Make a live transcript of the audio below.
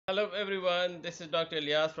Hello everyone, this is Dr.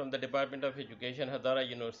 Ilyas from the Department of Education, Hazara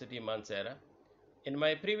University, Mansehra. In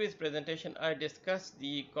my previous presentation, I discussed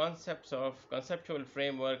the concepts of conceptual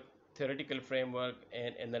framework, theoretical framework,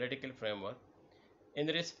 and analytical framework. In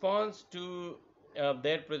response to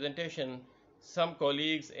their presentation, some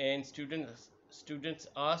colleagues and students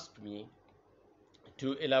asked me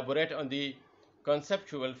to elaborate on the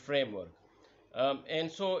conceptual framework. And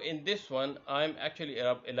so in this one, I'm actually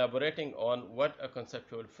elaborating on what a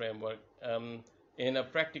conceptual framework in a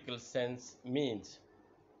practical sense means.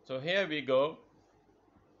 So here we go.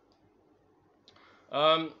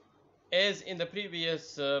 Um, as in the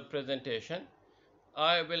previous presentation,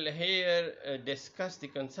 I will here discuss the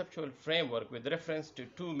conceptual framework with reference to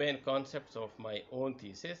two main concepts of my own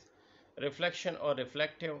thesis: reflection or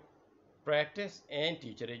reflective practice and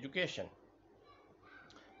teacher education.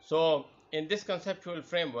 So in this conceptual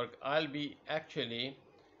framework, I'll be actually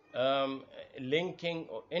linking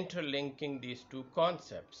or interlinking these two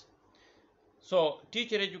concepts. So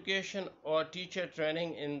teacher education or teacher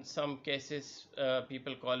training, in some cases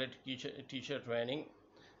people call it teacher training.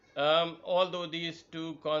 Although these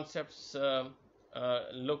two concepts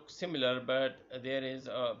look similar, but there is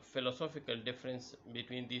a philosophical difference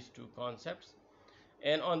between these two concepts.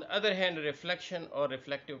 And on the other hand, reflection or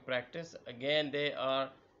reflective practice, again, they are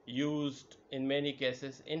used in many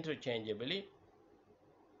cases interchangeably.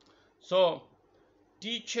 So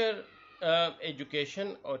teacher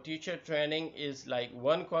education or teacher training is like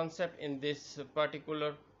one concept in this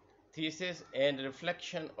particular thesis, and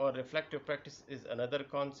reflection or reflective practice is another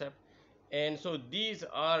concept. And so these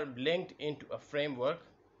are linked into a framework.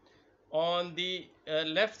 On the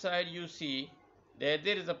left side, you see that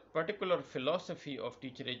there is a particular philosophy of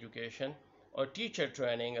teacher education or teacher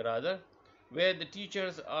training rather, where the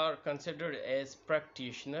teachers are considered as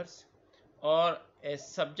practitioners or as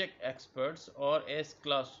subject experts or as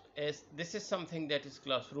this is something that is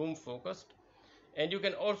classroom focused. And you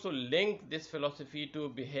can also link this philosophy to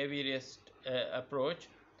behaviorist approach,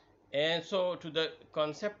 and so to the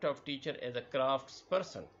concept of teacher as a crafts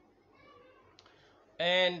person.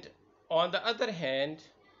 And on the other hand,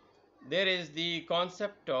 there is the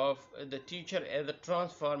concept of the teacher as a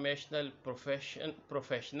transformational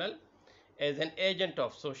professional, as an agent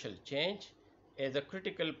of social change, as a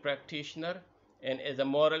critical practitioner, and as a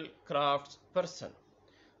moral crafts person.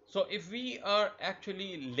 So if we are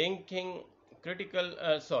actually linking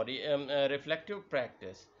reflective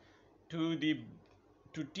practice to the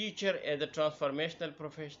to teacher as a transformational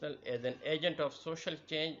professional, as an agent of social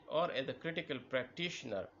change, or as a critical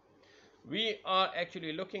practitioner, we are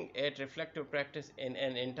actually looking at reflective practice in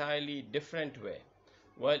an entirely different way.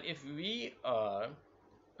 While if we are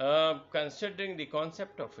considering the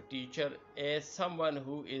concept of a teacher as someone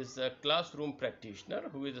who is a classroom practitioner,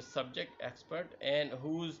 who is a subject expert, and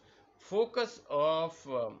whose focus of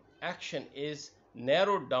action is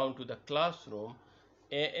narrowed down to the classroom,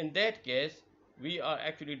 in that case, we are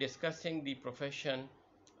actually discussing the profession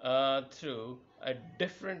through a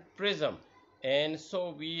different prism, and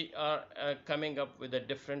so we are coming up with a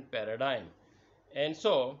different paradigm. And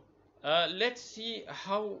so let's see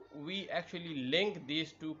how we actually link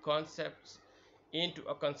these two concepts into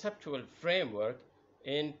a conceptual framework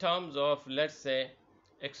in terms of, let's say,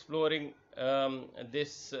 exploring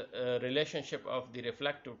this relationship of the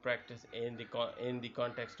reflective practice in the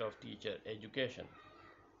context of teacher education.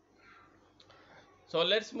 So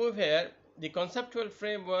let's move here. The conceptual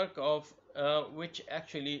framework of which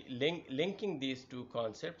actually linking these two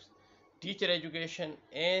concepts, teacher education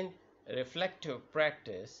and reflective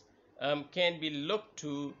practice, can be looked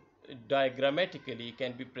to diagrammatically,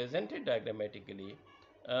 can be presented diagrammatically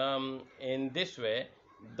in this way,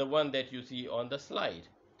 the one that you see on the slide.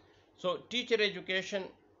 So teacher education,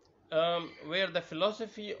 where the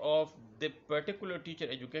philosophy of the particular teacher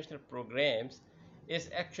educational programs is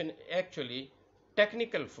actually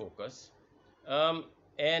technical focus, um,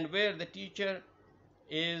 and where the teacher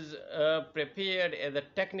is prepared as a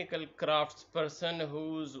technical crafts person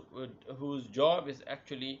whose job is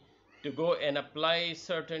actually to go and apply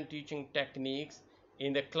certain teaching techniques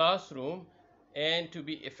in the classroom and to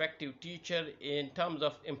be effective teacher in terms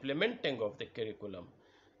of implementing of the curriculum.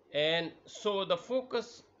 And so the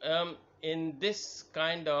focus in this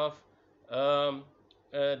kind of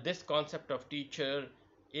this concept of teacher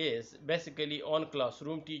is basically on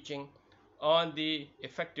classroom teaching, on the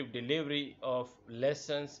effective delivery of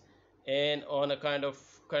lessons, and on a kind of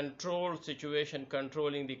control situation,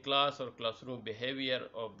 controlling the class or classroom behavior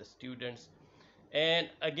of the students. And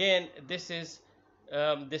again, this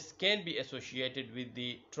can be associated with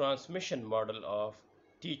the transmission model of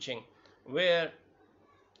teaching, where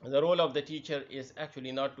the role of the teacher is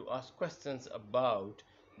actually not to ask questions about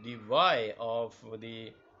the why of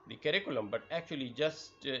the curriculum, but actually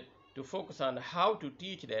just to focus on how to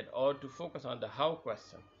teach that, or to focus on the how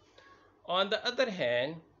question. On the other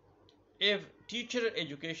hand, if teacher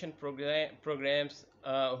education programs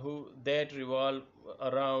who that revolve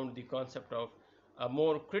around the concept of a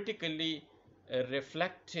more critically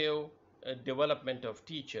reflective development of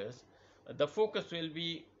teachers, the focus will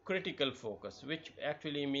be critical focus, which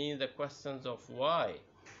actually means the questions of why.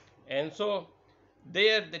 And so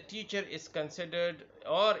there the teacher is considered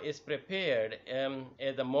or is prepared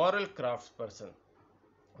as a moral craftsperson,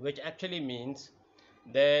 which actually means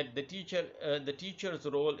that the teacher's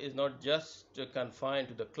role is not just confined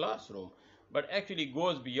to the classroom, but actually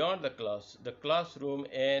goes beyond the classroom,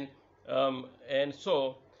 and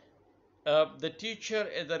so the teacher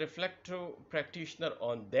as a reflective practitioner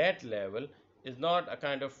on that level is not a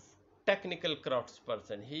kind of technical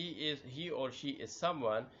craftsperson. He or she is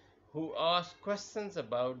someone who asks questions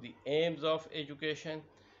about the aims of education,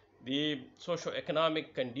 the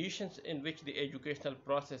socio-economic conditions in which the educational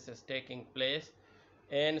process is taking place,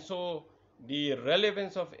 and so the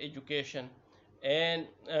relevance of education and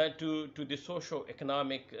to the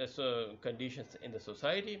socio-economic conditions in the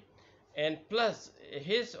society. And plus,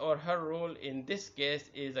 his or her role in this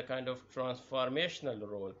case is a kind of transformational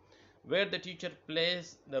role, where the teacher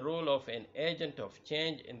plays the role of an agent of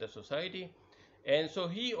change in the society. And so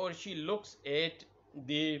he or she looks at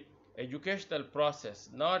the educational process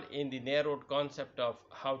not in the narrowed concept of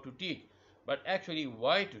how to teach, but actually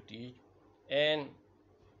why to teach and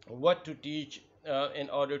what to teach in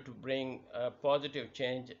order to bring positive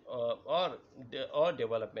change or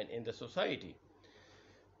development in the society.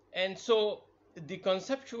 And so the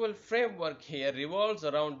conceptual framework here revolves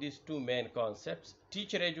around these two main concepts: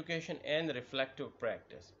 teacher education and reflective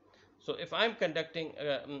practice. So if I'm conducting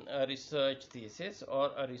a research thesis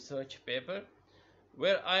or a research paper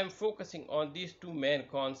where I'm focusing on these two main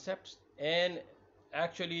concepts and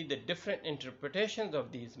actually the different interpretations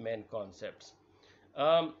of these main concepts,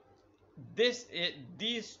 um,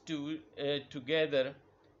 these two together,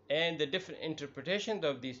 and the different interpretations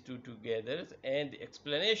of these two together, and the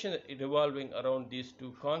explanation revolving around these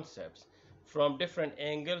two concepts from different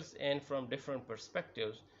angles and from different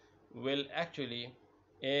perspectives, will actually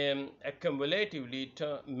accumulatively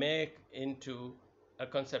make into a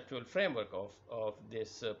conceptual framework of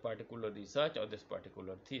this particular research or this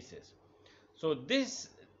particular thesis. So this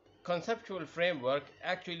conceptual framework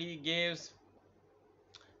actually gives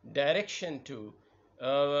direction to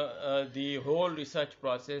the whole research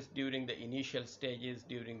process during the initial stages,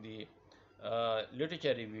 during the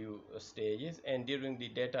literature review stages, and during the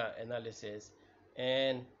data analysis,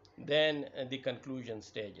 and then the conclusion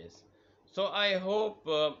stages. So I hope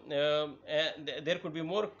there could be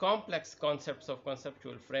more complex concepts of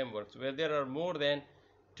conceptual frameworks where there are more than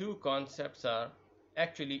two concepts are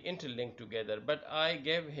actually interlinked together. But I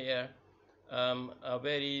gave here a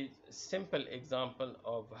very simple example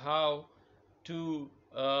of how two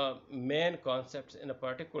main concepts in a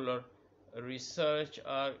particular research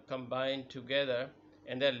are combined together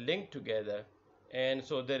and they're linked together. And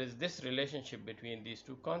so there is this relationship between these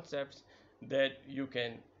two concepts that you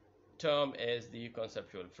can term as the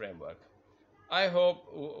conceptual framework. I hope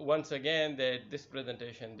once again that this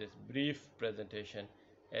presentation, this brief presentation,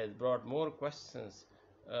 has brought more questions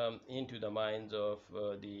into the minds of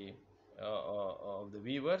the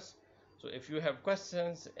viewers. So if you have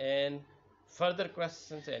questions and further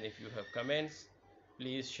questions, and if you have comments,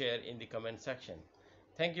 please share in the comment section.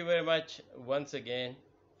 Thank you very much once again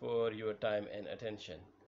for your time and attention.